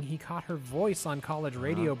driving, he caught her voice on college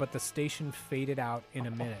radio, but the station faded out in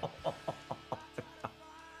a minute.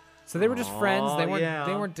 So they were just friends. They Aw, weren't. yeah.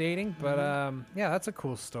 They weren't dating, but yeah, that's a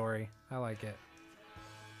cool story. I like it.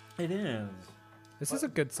 It is. This is a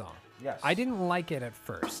good song. Yes. I didn't like it at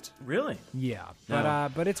first. Really? Yeah, No.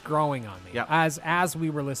 but it's growing on me. Yep. As we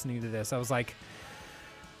were listening to this, I was like,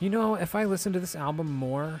 you know, if I listen to this album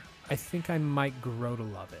more, I think I might grow to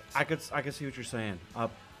love it. I could see what you're saying.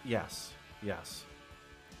 Yes. Yes.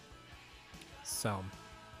 So,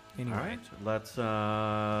 anyway, All right.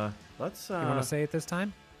 Let's you want to say it this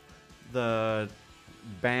time? the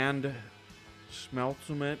band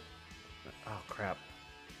Schmelzumet. Oh crap.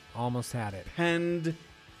 Almost had it. Pend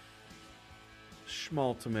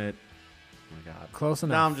Schmaltimate. Oh my god. Close Now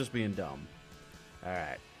enough. I'm just being dumb. All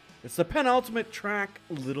right. It's the penultimate track,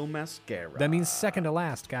 Little Mascara. That means second to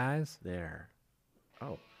last, guys. There.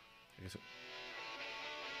 Oh. I guess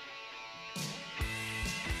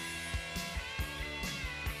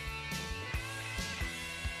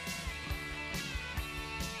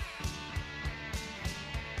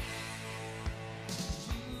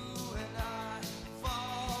You and I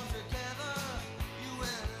fall together. You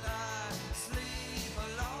and I sleep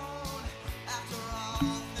alone.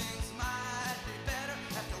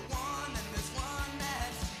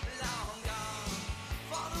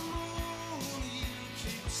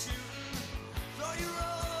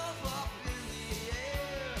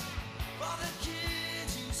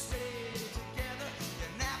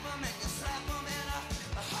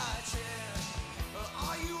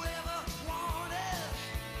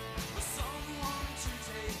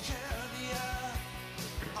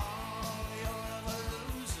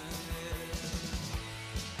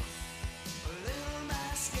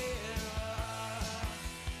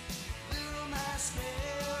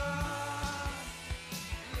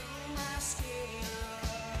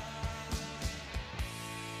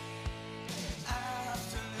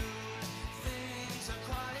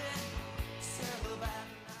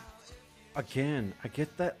 again, I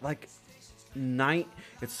get that like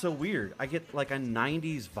it's so weird. I get like a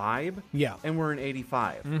 90s vibe. Yeah. And we're in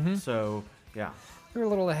 85. So, yeah. They're a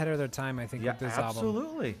little ahead of their time, I think, Yeah, with this album.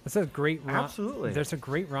 absolutely. It's a great rhyme. Absolutely. There's a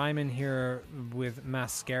great rhyme in here with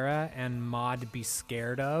mascara and mod be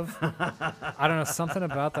scared of. I don't know, something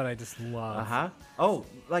about that I just love. Uh-huh. Oh,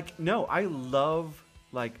 like no, I love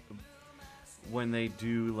like when they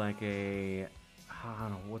do like I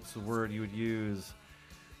don't know, what's the word you would use?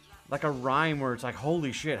 Like a rhyme where it's like,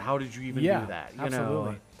 holy shit, how did you even do that? You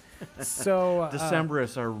absolutely. know? So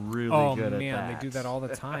Decemberists are really oh good at man, that. they do that all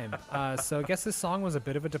the time. So I guess this song was a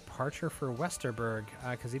bit of a departure for Westerberg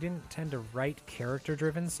because he didn't tend to write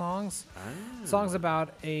character-driven songs. Songs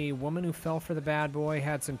about a woman who fell for the bad boy,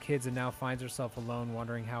 had some kids, and now finds herself alone,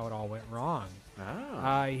 wondering how it all went wrong.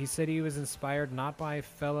 He said he was inspired not by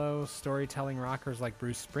fellow storytelling rockers like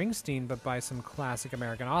Bruce Springsteen, but by some classic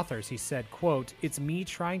American authors. He said, quote, "It's me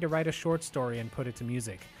trying to write a short story and put it to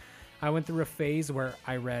music. I went through a phase where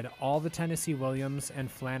I read all the Tennessee Williams and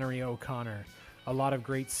Flannery O'Connor, a lot of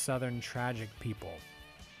great Southern tragic people."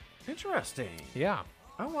 Interesting. Yeah.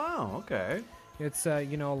 Oh wow. Okay. It's, a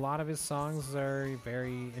lot of his songs are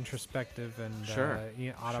very introspective and Sure.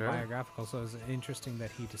 Autobiographical, so it's interesting that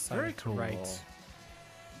he decided Very to cool. write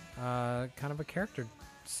kind of a character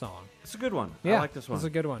song. It's a good one. Yeah, I like this one. It's a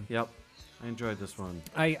good one. Yep. I enjoyed this one.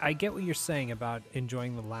 I get what you're saying about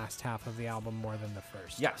enjoying the last half of the album more than the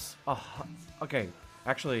first. Yes. Okay.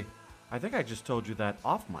 Actually, I think I just told you that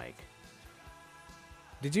off mic.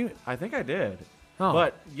 Did you? I think I did. Oh.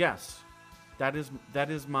 But yes, that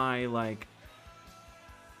is my like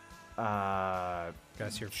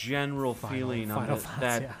That's your general feeling on final it, thoughts,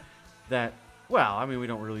 that yeah. that well, I mean we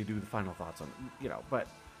don't really do the final thoughts on but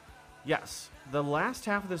yes, the last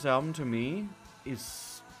half of this album to me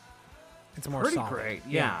is It's more pretty solid. great.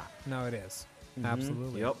 Yeah. No, it is.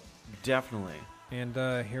 Absolutely. Yep. Definitely. And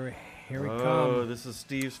here we Oh, come. this is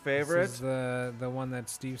Steve's favorite. This is the one that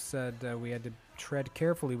Steve said we had to tread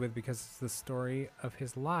carefully with because it's the story of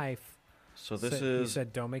his life. So this He is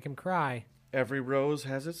said, "Don't make him cry." Every Rose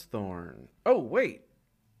Has Its Thorn. Oh, wait.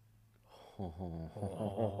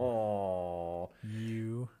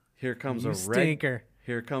 You Here comes You a stinker.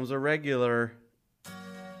 Here comes a regular.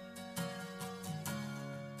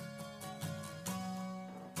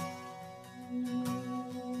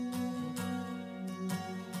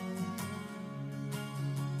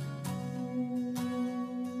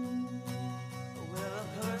 Well,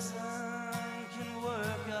 a person can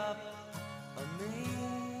work up a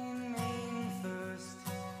mean thirst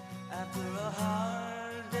after a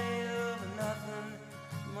hard day of nothing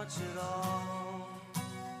much at all.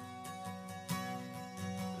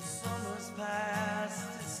 The summer's past,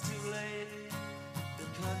 it's too late to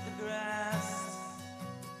cut the grass.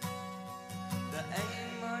 There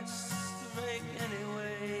ain't much to rake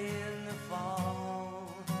anyway in the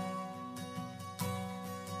fall.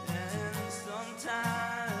 And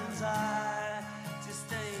sometimes I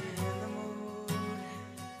just ain't in the mood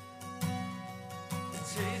to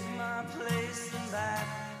take my place and back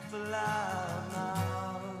for loud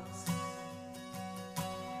mouths.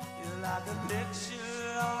 You're like a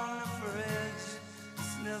picture on the fridge,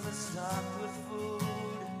 it's never stocked with food.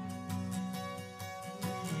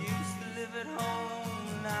 You used to live at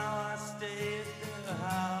home, now I stay at the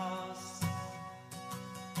house.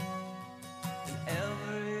 And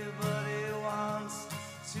everybody wants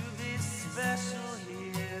to be special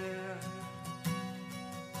here.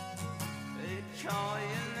 They call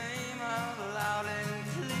your name out loud and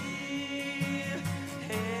clear.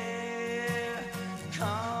 Here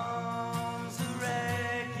comes a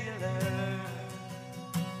regular.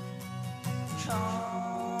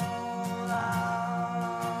 Call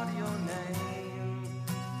out your name.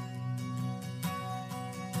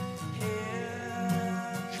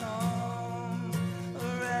 Here come a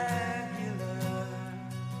regular.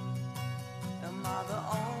 Am I the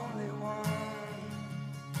only one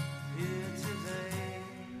here today?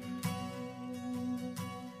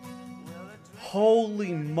 Well, Holy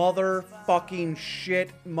motherfucking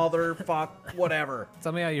shit, motherfuck, whatever.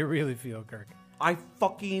 Tell me how you really feel, Kirk. I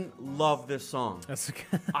fucking love this song. That's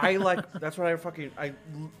I like, that's what I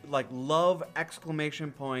love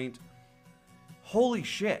exclamation point. Holy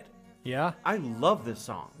shit. yeah. I love this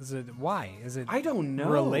song. Is it why? Is it I don't know.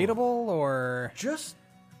 relatable or? Just,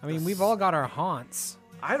 I mean, we've all got our haunts.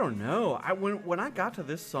 I don't know. When I got to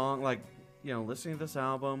this song, like, listening to this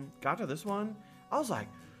album, got to this one, I was like,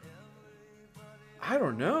 I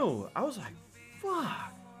don't know. I was like,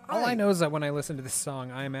 fuck. All I know is that when I listen to this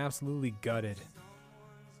song, I am absolutely gutted.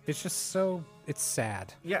 It's just so it's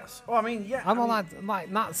sad. Yes. Oh, I mean, yeah. I'm I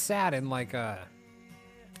mean, not sad in like I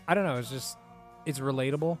I don't know. It's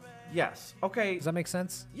relatable. Yes. Okay. Does that make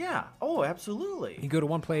sense? Yeah. Oh, absolutely. You go to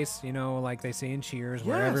one place, like they say in Cheers,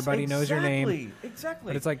 where Yes, everybody knows your name. Exactly.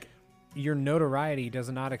 But it's like your notoriety does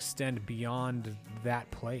not extend beyond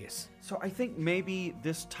that place. So I think maybe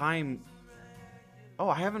this time. Oh,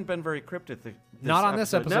 I haven't been very cryptic. Not on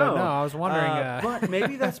this episode. No, I was wondering. But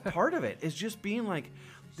maybe that's part of it. Is just being like,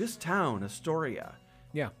 this town, Astoria,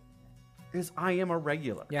 Yeah. is I am a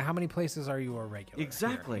regular. Yeah. How many places are you a regular? here,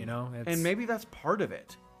 Exactly. It's, And maybe that's part of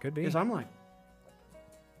it. could be. Is I'm like,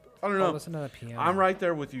 I don't Oh, know. listen to the piano. I'm right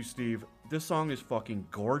there with you, Steve. This song is fucking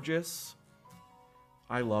gorgeous.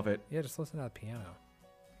 I love it. Yeah, just listen to the piano.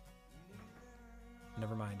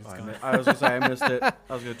 Never mind. It's I gone. was gonna say I missed it.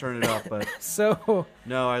 I was gonna turn it up, but So,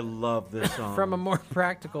 no, I love this song. from a more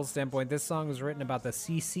practical standpoint, this song was written about the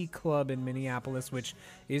CC Club in Minneapolis, which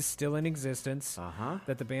is still in existence,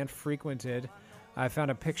 that the band frequented. I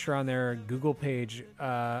found a picture on their Google page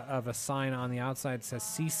of a sign on the outside that says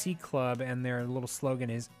CC Club, and their little slogan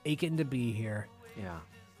is "Aching to be here." Yeah,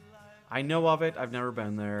 I know of it. I've never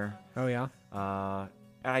been there. Oh yeah, And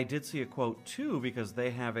I did see a quote too, because they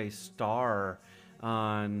have a star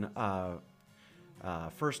on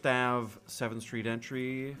First Ave 7th Street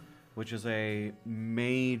entry, which is a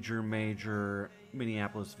major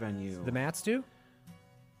Minneapolis venue. the Mats do.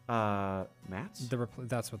 Mats?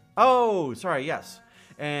 That's what. Oh, sorry, yes.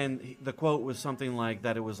 And the quote was something like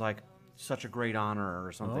that. It was like such a great honor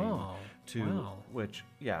or something. Oh, wow. Which,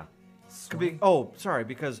 yeah. Could be, oh, sorry,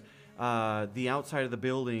 because the outside of the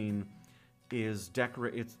building is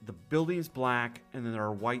decorated. It's the building's black, and then there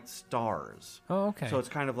are white stars. Oh, okay. So it's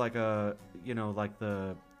kind of like a, like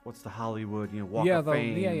the, what's the Hollywood, Walk Yeah, of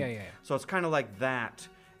Fame. yeah. So it's kind of like that,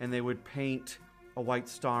 and they would paint a white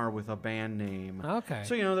star with a band name. Okay.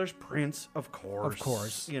 So, there's Prince, of course. Of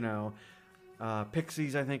course.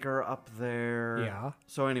 Pixies, I think, are up there. Yeah.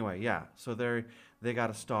 So anyway, yeah. So they got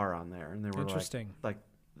a star on there, and they were Interesting. like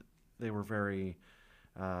they were very,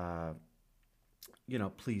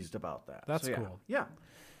 pleased about that. That's So, yeah. cool. Yeah.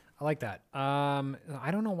 I like that. I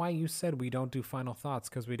don't know why you said we don't do final thoughts,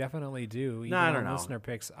 because we definitely do. Even I don't on know. Listener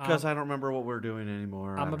picks. Because I don't remember what we're doing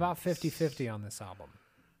anymore. I'm about 50-50 on this album.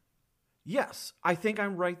 Yes, I think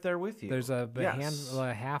I'm right there with you. There's Yes.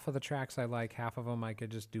 half of the tracks I like, half of them I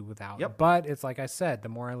could just do without. Yep. But it's like I said, the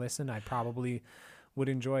more I listen, I probably would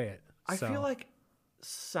enjoy it. I So, feel like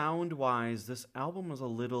sound-wise, this album was a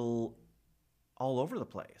little all over the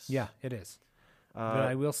place. yeah, it is. But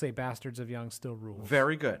I will say, Bastards of Young still rules.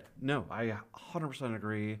 Very good. No, I 100%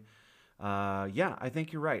 agree. Yeah, I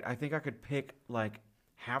think you're right. I think I could pick like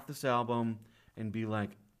half this album and be like,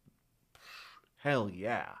 hell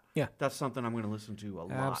yeah. Yeah. That's something I'm going to listen to a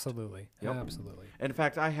lot. Absolutely. Yep. Absolutely. In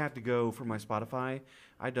fact, I had to go for my Spotify.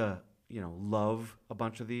 I had to, love a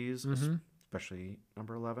bunch of these, Mm-hmm. especially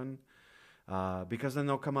number 11, because then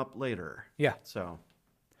they'll come up later. Yeah. So,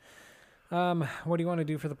 What do you want to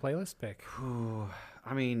do for the playlist pick?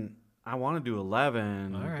 I mean, I want to do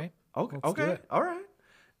 11. All right. Okay. Let's do Okay. it. All right.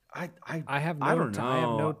 I have no I don't I have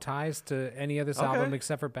no know. ties to any of this Okay. album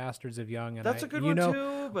except for Bastards of Young, and That's a good you one know,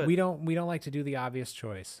 too, but we don't like to do the obvious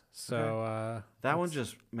choice. So that one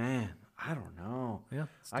just, man, I don't know. yeah,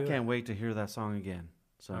 let's I do can't wait to hear that song again.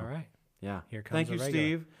 So, it. All right. yeah. Here comes Thank the you, regular.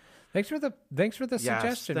 Steve. Thanks for the Yes,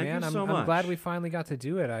 suggestion, thank man. you I'm so I'm glad much. we finally got to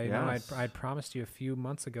do it. I know Yes. I'd promised you a few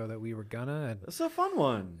months ago that we were gonna, and It's a fun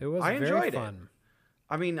one. it was I very enjoyed fun.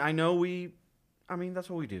 it. I mean, that's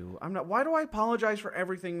what we do. Why do I apologize for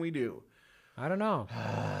everything we do? I don't know.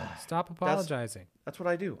 Stop apologizing. That's what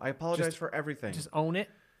I do. I apologize for everything. Just own it.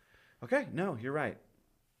 Okay, no, you're right.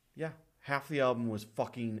 Yeah, half the album was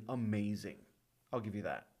fucking amazing. I'll give you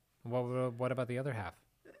that. What about the other half?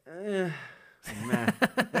 Meh.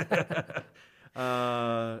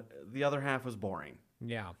 The other half was boring.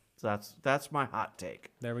 Yeah. So that's my hot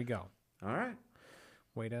take. There we go. All right.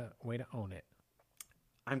 Way to own it.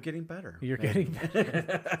 I'm getting better. You're Maybe. getting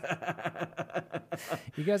better.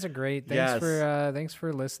 You guys are great. Yes. Thanks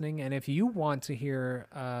for listening. And if you want to hear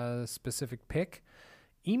a specific pick,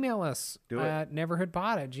 email us Do it. at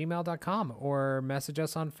neverheardpod@gmail.com or message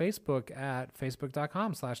us on Facebook at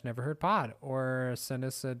facebook.com/neverheardpod or send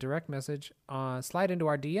us a direct message slide into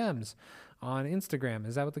our DMs on Instagram.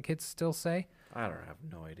 Is that what the kids still say? I don't have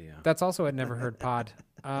no idea. That's also at Never Heard Pod.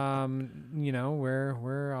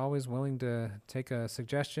 We're always willing to take a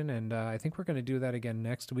suggestion, and I think we're going to do that again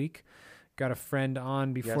next week. Got a friend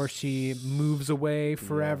on before Yes. she moves away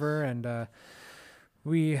forever, Yes. and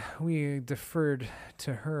we deferred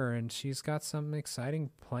to her, and she's got some exciting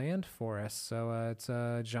planned for us. So it's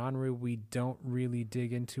a genre we don't really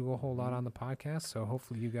dig into a whole lot on the podcast. So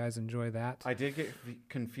hopefully you guys enjoy that. I did get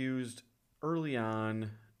confused early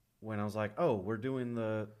on when I was like, oh, we're doing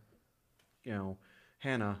the,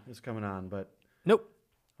 Hannah is coming on, but Nope.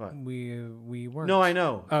 what? We weren't. No, I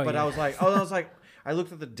know. Oh, but yeah. I was like, I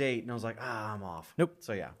looked at the date and I was like, I'm off. Nope.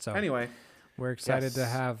 So yeah. So- Anyway, We're excited to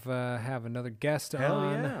Yes. have another guest Hell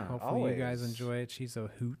on. yeah, Hopefully you guys always. enjoy it. She's a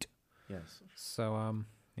hoot. yes. So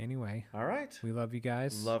anyway, All right. we love you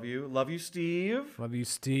guys. Love you, Steve. Love you,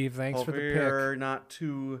 Steve. Thanks for the Hopefully pick. you're not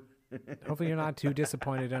too. Hopefully you're not too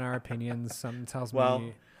disappointed in our opinions. Something tells Well,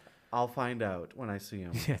 me I'll find out when I see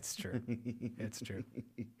him. it's true. It's true.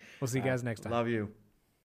 We'll see you guys next time. Love you.